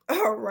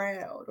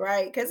around,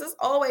 right? Because it's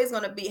always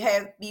going to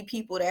be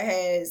people that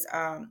has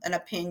an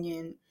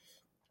opinion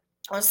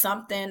or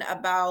something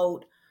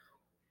about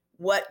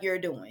what you're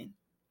doing.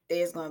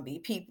 There's going to be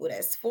people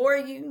that's for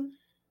you.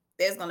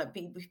 There's going to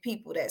be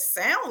people that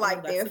sound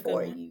like they're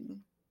for you,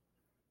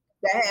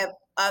 that have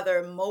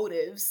other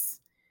motives.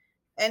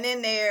 And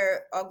then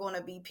there are going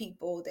to be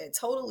people that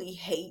totally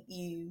hate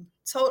you.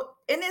 And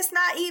it's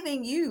not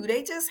even you.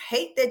 They just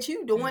hate that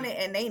you doing it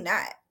and they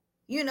not.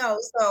 You know,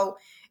 so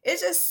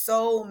it's just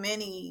so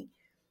many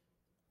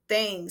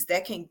things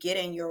that can get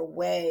in your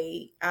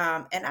way.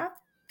 And I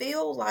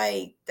feel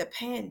like the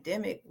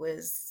pandemic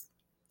was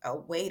a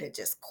way to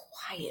just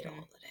quiet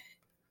all of that.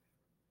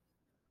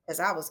 Because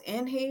I was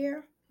in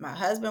here, my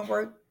husband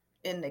worked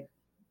in the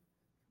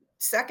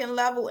second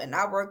level, and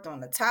I worked on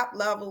the top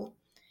level.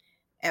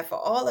 And for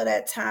all of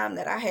that time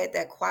that I had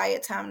that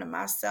quiet time to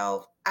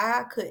myself,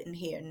 I couldn't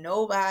hear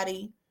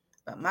nobody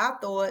but my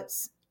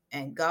thoughts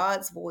and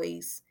God's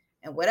voice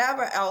and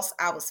whatever else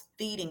I was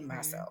feeding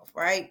myself,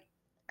 right?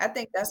 I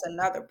think that's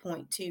another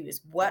point too,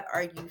 is what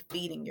are you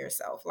feeding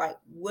yourself? Like,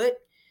 what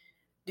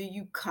do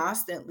you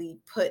constantly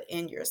put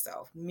in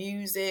yourself?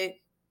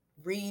 Music,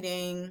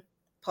 reading,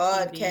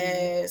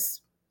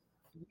 podcasts,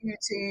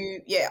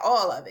 YouTube, yeah,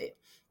 all of it.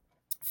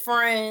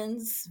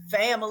 Friends,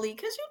 family,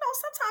 because you know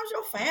sometimes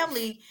your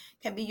family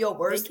can be your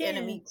worst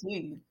enemy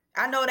too.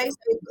 I know they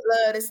say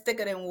blood is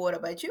thicker than water,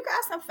 but you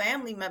got some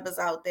family members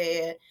out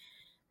there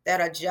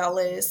that are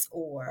jealous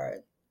or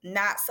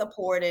not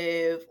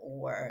supportive,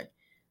 or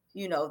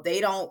you know they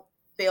don't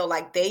feel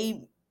like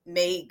they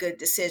made good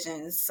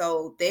decisions,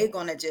 so they're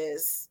gonna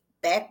just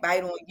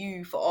backbite on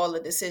you for all the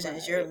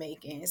decisions you're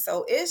making.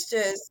 So it's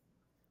just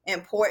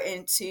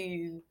important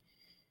to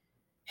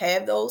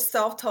have those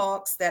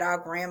self-talks that our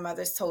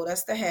grandmothers told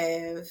us to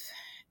have,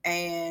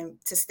 and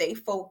to stay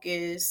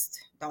focused.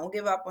 Don't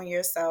give up on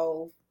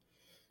yourself.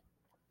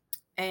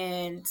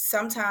 And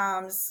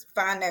sometimes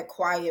find that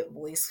quiet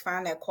voice,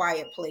 find that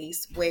quiet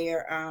place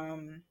where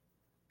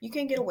you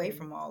can get away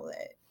from all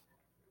that.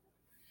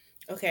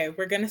 Okay,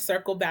 we're going to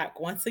circle back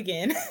once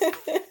again.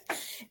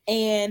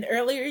 And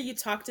earlier you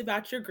talked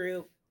about your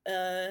group.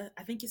 I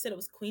think you said it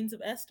was Queens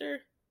of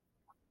Esther.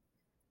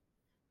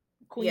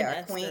 Queen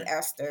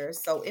Esther.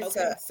 So it's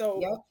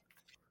yep.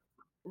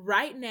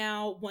 Right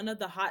now, one of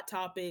the hot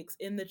topics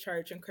in the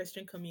church and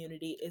Christian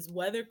community is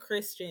whether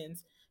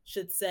Christians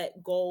should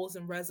set goals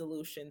and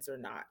resolutions or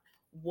not.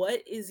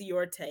 What is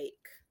your take?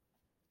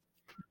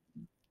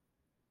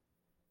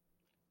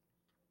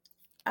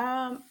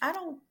 I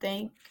don't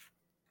think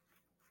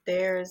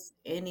there's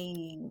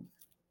anything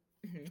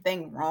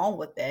wrong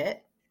with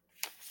that.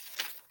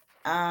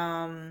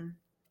 I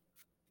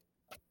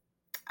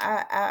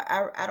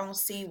don't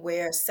see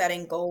where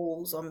setting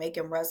goals or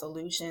making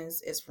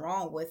resolutions is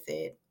wrong with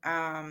it.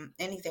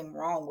 Anything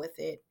wrong with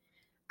it.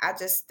 I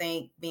just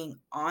think being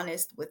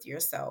honest with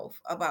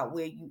yourself about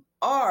where you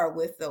are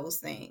with those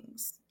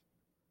things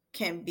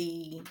can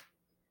be,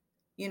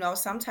 you know,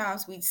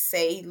 sometimes we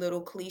say little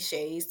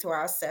cliches to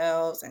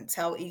ourselves and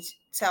tell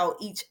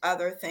each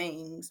other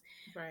things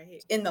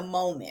in the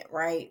moment,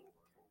 right?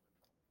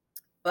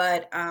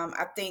 But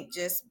I think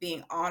just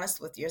being honest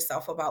with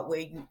yourself about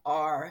where you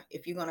are.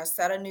 If you're going to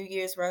set a New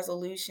Year's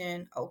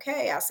resolution,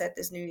 okay, I set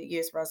this New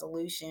Year's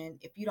resolution.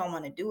 If you don't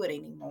want to do it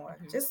anymore,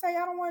 just say,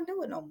 I don't want to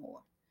do it no more.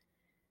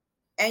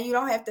 And you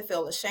don't have to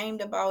feel ashamed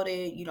about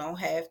it. You don't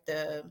have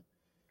to,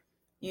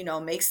 you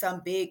know, make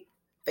some big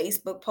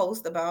Facebook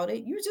post about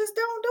it. You just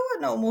don't do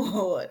it no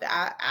more.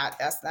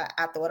 That's not,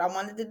 I thought I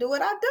wanted to do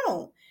it. I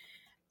don't.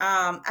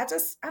 I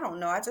don't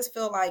know. I just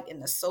feel like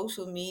in the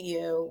social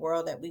media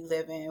world that we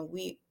live in,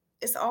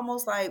 it's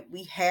almost like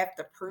we have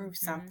to prove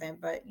something,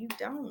 but you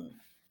don't.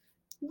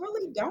 You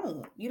really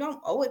don't. You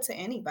don't owe it to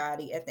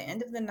anybody. At the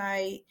end of the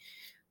night,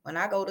 when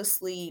I go to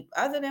sleep,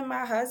 other than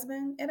my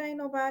husband, it ain't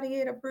nobody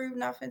here to prove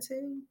nothing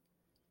to.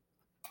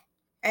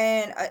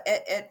 And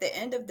at the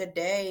end of the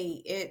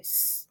day,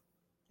 it's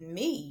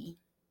me.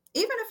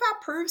 Even if I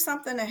prove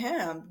something to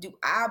him, do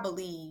I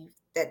believe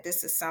that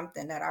this is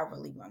something that I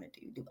really want to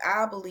do? Do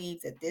I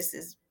believe that this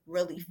is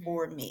really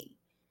for me?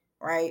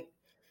 Right?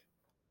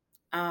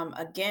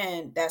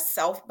 Again, that's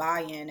self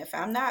buy-in. If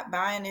I'm not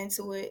buying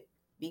into it,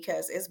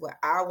 because it's what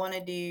I want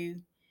to do.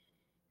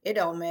 It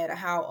don't matter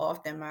how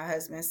often my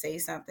husband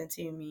says something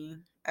to me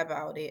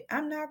about it.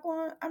 I'm not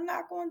going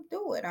to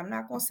do it. I'm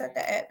not going to set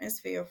the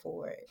atmosphere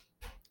for it.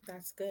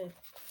 That's good.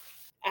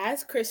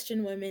 As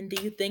Christian women,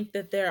 do you think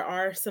that there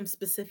are some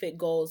specific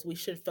goals we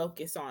should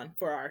focus on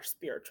for our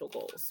spiritual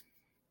goals?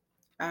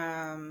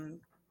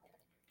 Um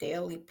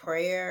Daily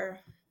prayer,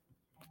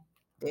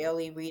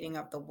 daily reading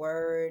of the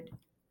word,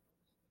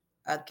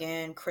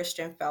 again,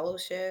 Christian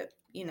fellowship.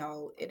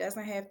 It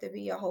doesn't have to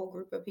be a whole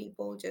group of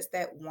people, just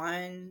that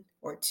one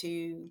or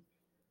two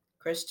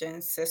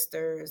Christian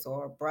sisters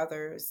or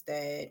brothers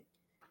that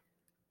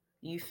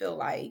you feel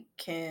like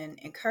can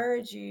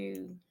encourage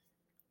you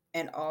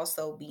and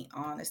also be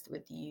honest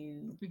with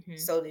you Mm-hmm.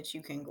 so that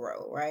you can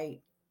grow, right?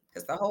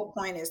 Because the whole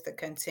point is to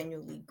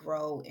continually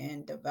grow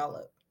and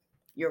develop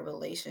your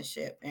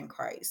relationship in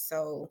Christ.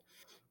 So,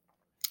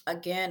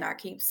 again, I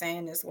keep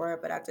saying this word,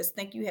 but I just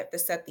think you have to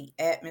set the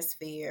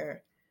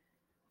atmosphere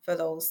for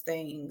those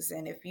things.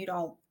 And if you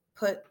don't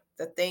put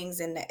the things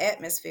in the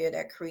atmosphere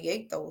that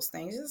create those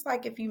things, just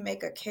like if you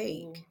make a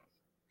cake,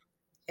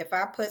 if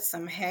I put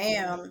some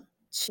ham,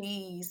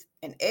 cheese,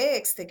 and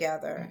eggs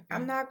together,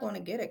 I'm not going to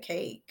get a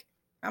cake.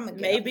 I'm going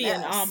to get a Maybe an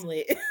mess.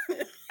 omelet.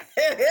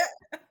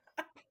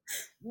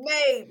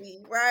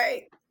 Maybe,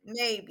 right?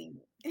 Maybe,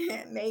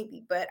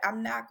 maybe, but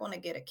I'm not going to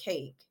get a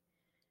cake.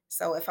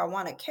 So if I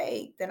want a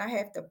cake, then I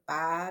have to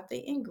buy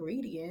the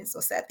ingredients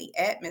or set the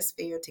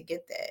atmosphere to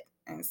get that.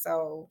 And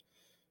so,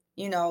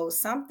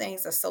 some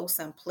things are so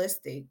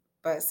simplistic,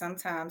 but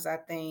sometimes I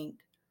think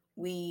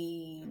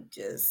we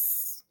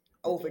just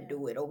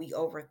overdo it, or we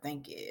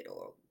overthink it,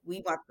 or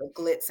we want the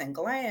glitz and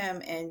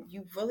glam, and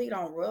you really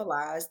don't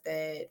realize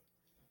that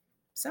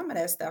some of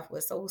that stuff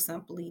was so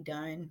simply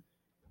done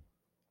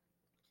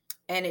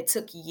and it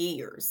took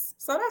years.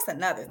 So that's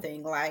another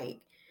thing. Like,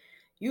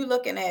 you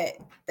looking at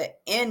the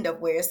end of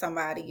where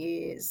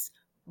somebody is,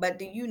 but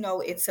do you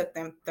know it took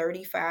them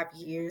 35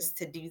 years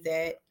to do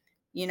that?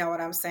 You know what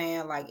I'm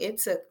saying? Like, it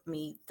took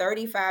me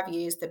 35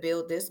 years to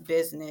build this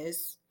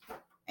business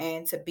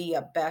and to be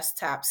a best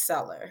top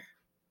seller.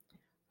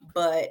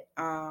 But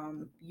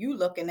you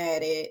looking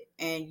at it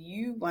and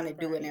you want to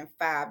do it in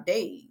 5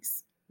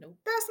 days. Nope.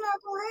 That's not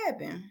gonna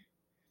happen.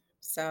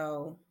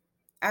 So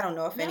I don't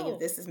know if any of No,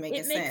 this is making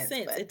it makes sense,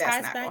 sense. but It that's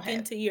ties not gonna back happen.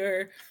 into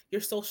your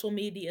social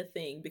media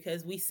thing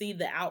because we see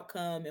the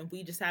outcome and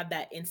we just have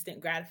that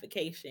instant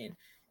gratification.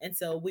 And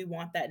so we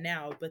want that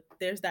now, but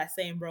there's that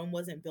saying Rome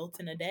wasn't built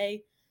in a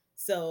day.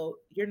 So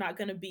you're not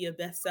going to be a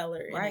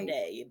bestseller in a Right.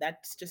 day.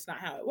 That's just not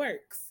how it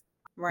works.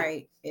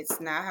 Right. It's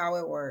not how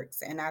it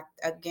works. And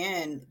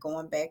again,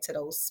 going back to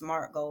those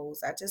SMART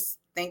goals, I just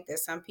think that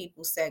some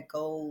people set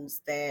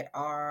goals that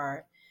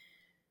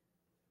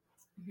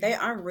they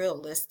aren't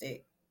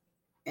realistic.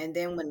 And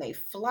then when they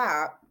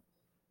flop,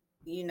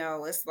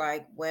 it's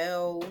like,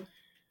 well,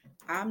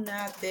 I'm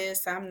not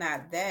this, I'm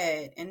not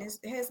that. And it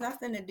has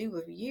nothing to do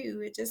with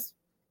you.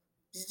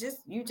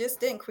 You just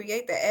didn't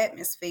create the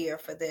atmosphere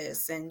for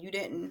this, and you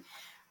didn't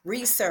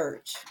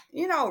research.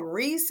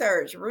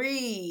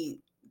 Read,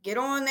 get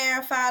on there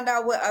and find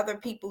out what other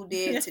people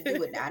did to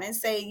do it. Now, I didn't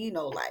say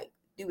like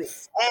do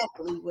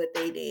exactly what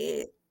they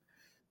did,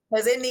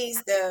 because it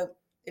needs to.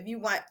 If you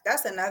want,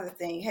 that's another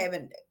thing,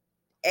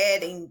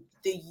 adding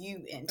the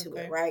you into it,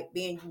 Okay. right?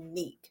 Being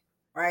unique,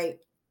 right?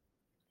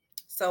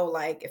 So,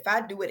 like, if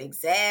I do it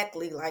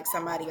exactly like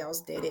somebody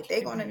else did it,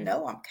 they're gonna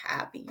know I'm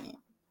copying.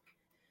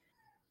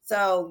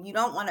 So you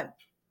don't want to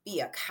be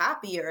a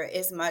copier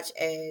as much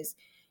as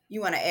you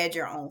want to add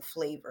your own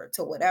flavor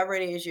to whatever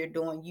it is you're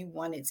doing. You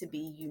want it to be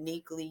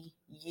uniquely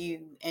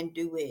you and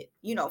do it.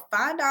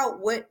 Find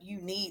out what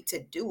you need to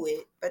do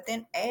it, but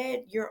then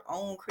add your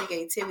own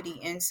creativity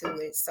into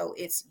it so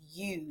it's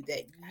you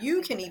that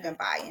you can even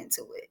buy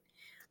into it.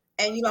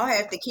 And you don't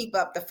have to keep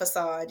up the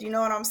facade. You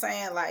know what I'm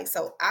saying? Like,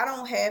 so I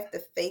don't have to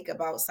fake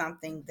about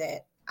something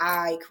that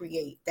I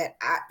create,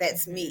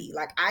 that's me.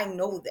 Like, I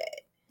know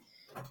that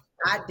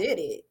I did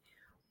it.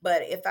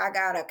 But if I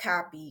gotta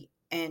copy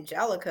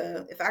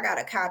Angelica, if I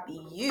gotta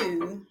copy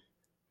you,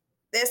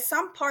 there's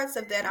some parts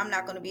of that I'm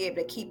not going to be able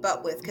to keep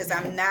up with because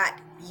I'm not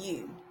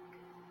you.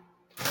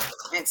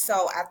 And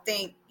so I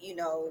think,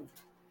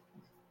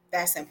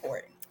 that's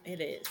important.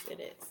 It is. It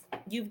is.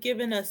 You've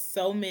given us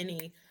so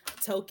many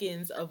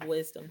tokens of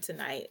wisdom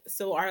tonight.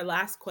 So, our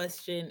last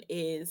question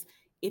is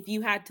if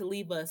you had to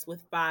leave us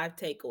with 5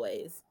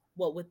 takeaways,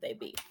 what would they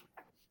be?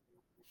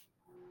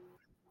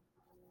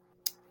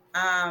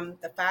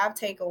 The 5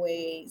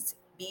 takeaways: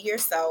 be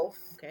yourself,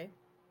 Okay.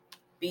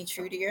 be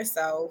true to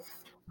yourself,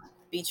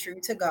 be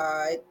true to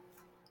God,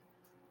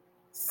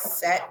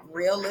 set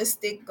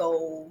realistic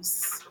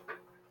goals,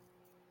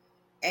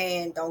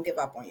 and don't give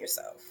up on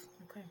yourself.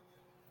 Okay.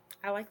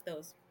 I like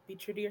those. Be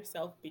true to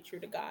yourself, be true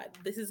to God.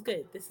 This is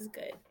good. This is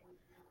good.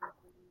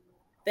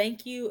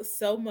 Thank you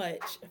so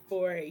much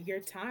for your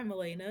time,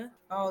 Elena.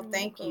 Oh, You're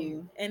thank welcome.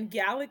 you. And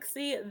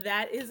Galaxy,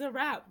 that is a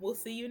wrap. We'll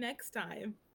see you next time.